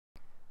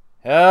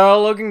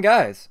Hello again,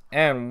 guys,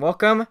 and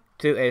welcome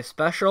to a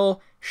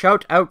special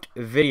shout-out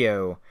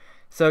video.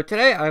 So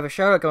today I have a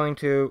shout-out going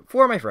to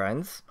four of my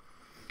friends.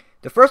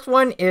 The first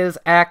one is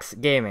Axe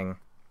Gaming.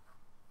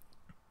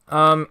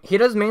 He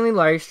does mainly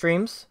live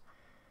streams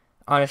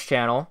on his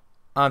channel.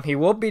 He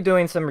will be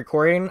doing some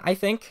recording, I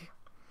think.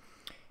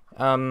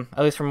 At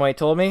least from what he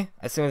told me,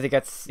 as soon as he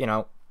gets,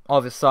 all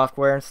of his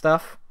software and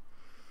stuff.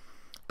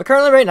 But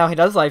currently, right now, he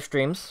does live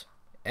streams,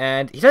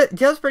 and he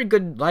does pretty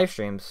good live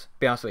streams, to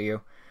be honest with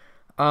you.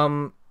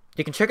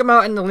 You can check him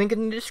out in the link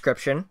in the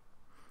description.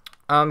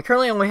 He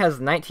currently only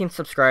has 19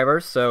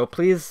 subscribers, so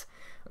please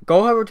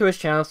go over to his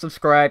channel,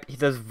 subscribe. He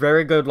does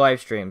very good live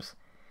streams.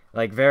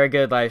 Like, very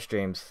good live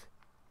streams.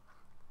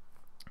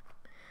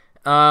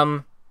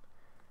 So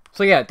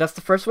yeah, that's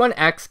the first one,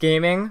 Axe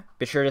Gaming.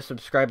 Be sure to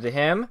subscribe to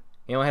him.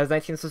 He only has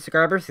 19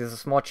 subscribers. He has a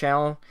small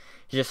channel.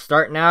 He's just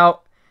starting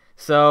out.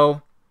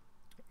 So,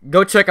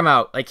 go check him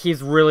out. Like,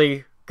 he's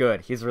really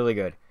good. He's really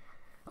good.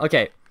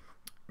 Okay.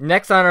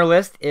 Next on our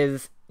list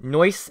is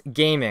Noise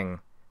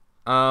Gaming.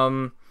 He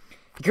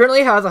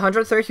currently has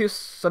 132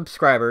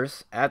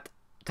 subscribers at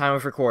the time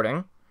of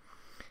recording.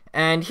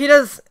 And he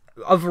does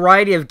a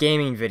variety of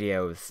gaming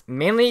videos.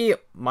 Mainly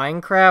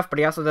Minecraft, but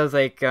he also does,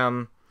 like,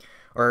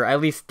 or at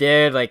least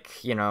did, like,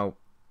 a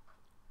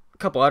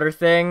couple other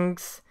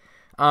things.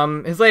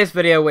 His latest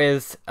video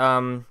is,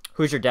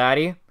 Who's Your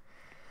Daddy?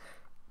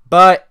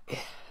 But,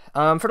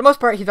 for the most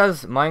part, he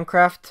does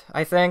Minecraft,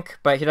 I think.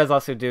 But he does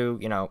also do,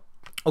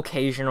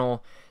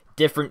 occasional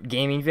different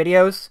gaming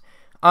videos.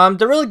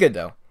 They're really good,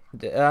 though.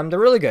 They're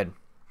really good.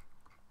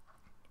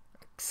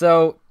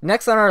 So,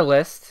 next on our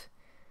list,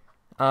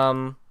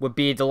 would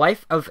be The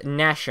Life of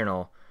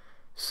National.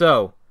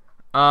 So,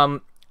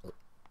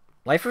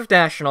 Life of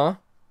National,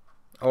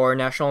 or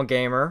National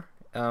Gamer,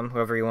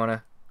 whoever you want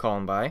to call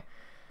him by,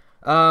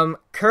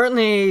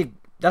 currently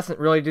doesn't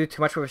really do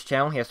too much with his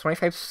channel. He has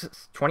 25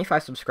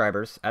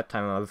 subscribers at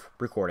time of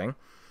recording.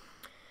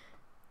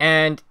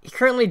 And he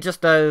currently just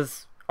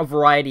does a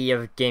variety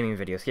of gaming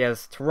videos. He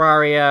has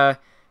Terraria,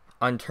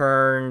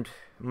 Unturned,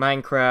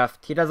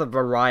 Minecraft. He does a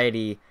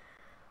variety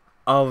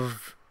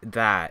of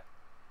that.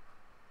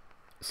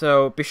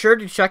 So be sure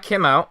to check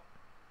him out.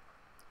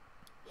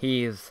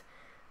 He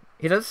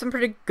does some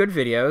pretty good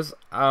videos.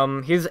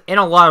 He's in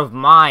a lot of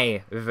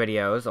my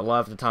videos a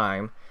lot of the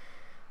time.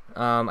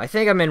 I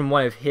think I'm in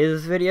one of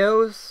his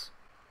videos.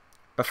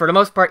 But for the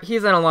most part,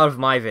 he's in a lot of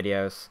my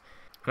videos.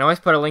 And I always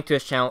put a link to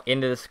his channel in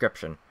the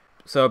description.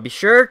 So be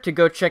sure to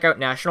go check out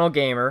National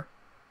Gamer,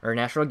 or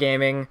National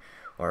Gaming,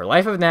 or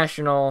Life of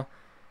National.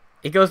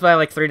 It goes by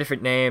like 3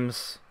 different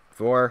names,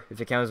 4 if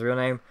you count his real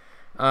name.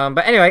 But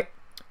anyway,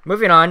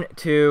 moving on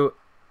to,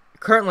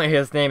 currently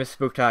his name is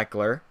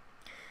Spooktacular.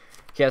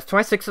 He has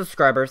 26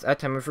 subscribers at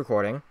time of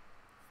recording.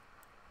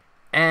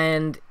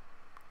 And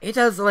he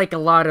does like a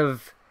lot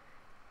of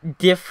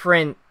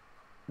different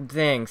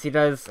things. He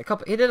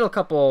did a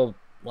couple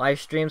live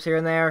streams here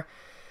and there.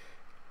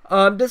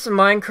 Did some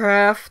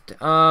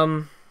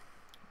Minecraft.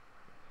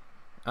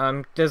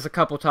 Does a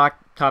couple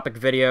topic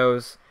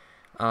videos.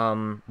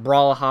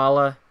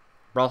 Brawlhalla,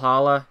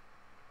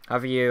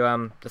 however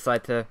you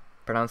decide to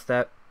pronounce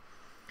that.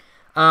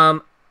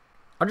 I'll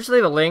just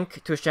leave a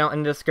link to his channel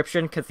in the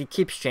description because he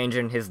keeps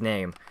changing his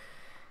name,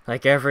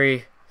 like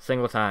every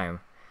single time.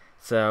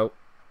 So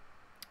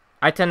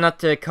I tend not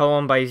to call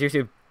him by his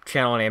YouTube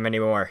channel name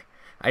anymore.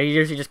 I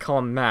usually just call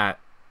him Matt,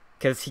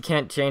 because he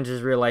can't change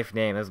his real life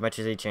name as much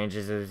as he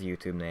changes his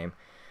YouTube name.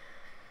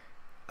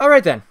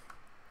 Alright then.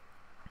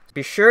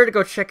 Be sure to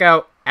go check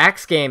out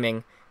Axe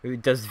Gaming, who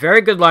does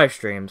very good live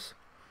streams.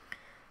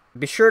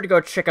 Be sure to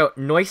go check out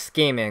Noise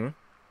Gaming.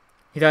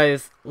 He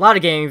does a lot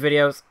of gaming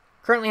videos.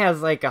 Currently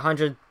has like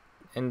 100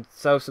 and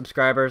so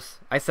subscribers.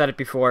 I said it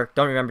before,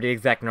 don't remember the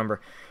exact number.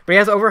 But he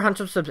has over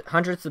 100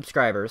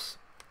 subscribers.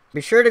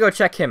 Be sure to go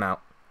check him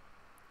out.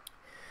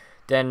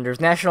 Then there's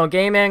National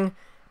Gaming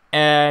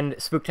and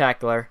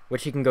Spooktacular,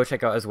 which you can go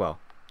check out as well.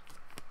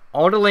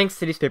 All the links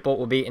to these people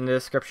will be in the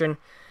description.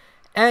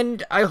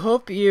 And I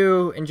hope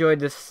you enjoyed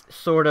this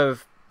sort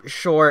of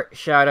short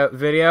shout-out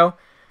video.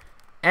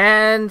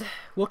 And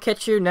we'll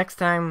catch you next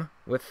time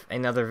with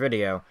another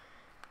video.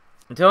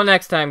 Until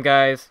next time,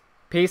 guys,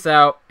 peace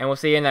out, and we'll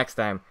see you next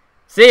time.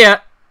 See ya!